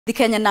The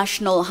Kenya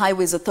National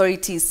Highways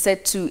Authority is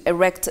set to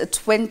erect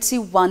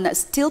 21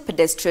 steel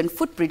pedestrian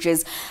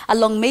footbridges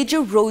along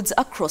major roads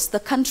across the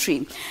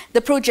country.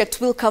 The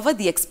project will cover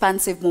the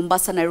expansive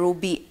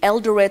Mombasa-Nairobi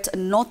Eldoret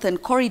Northern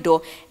Corridor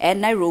and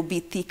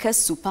Nairobi Thika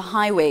Super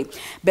Highway.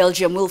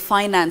 Belgium will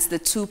finance the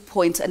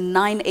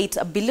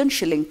 2.98 billion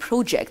shilling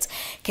project.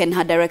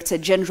 Kenha Director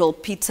General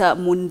Peter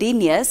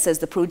Mundinia says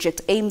the project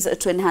aims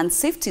to enhance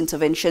safety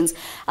interventions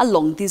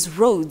along these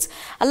roads.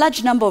 A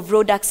large number of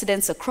road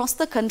accidents across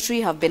the country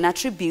have been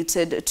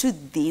attributed to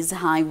these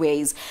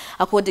highways.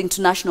 According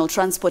to National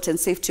Transport and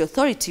Safety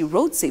Authority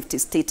Road Safety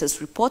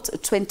Status Report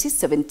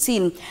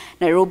 2017,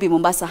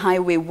 Nairobi-Mombasa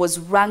Highway was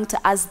ranked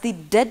as the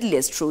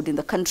deadliest road in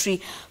the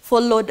country,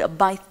 followed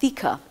by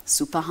Thika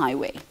Super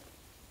Highway.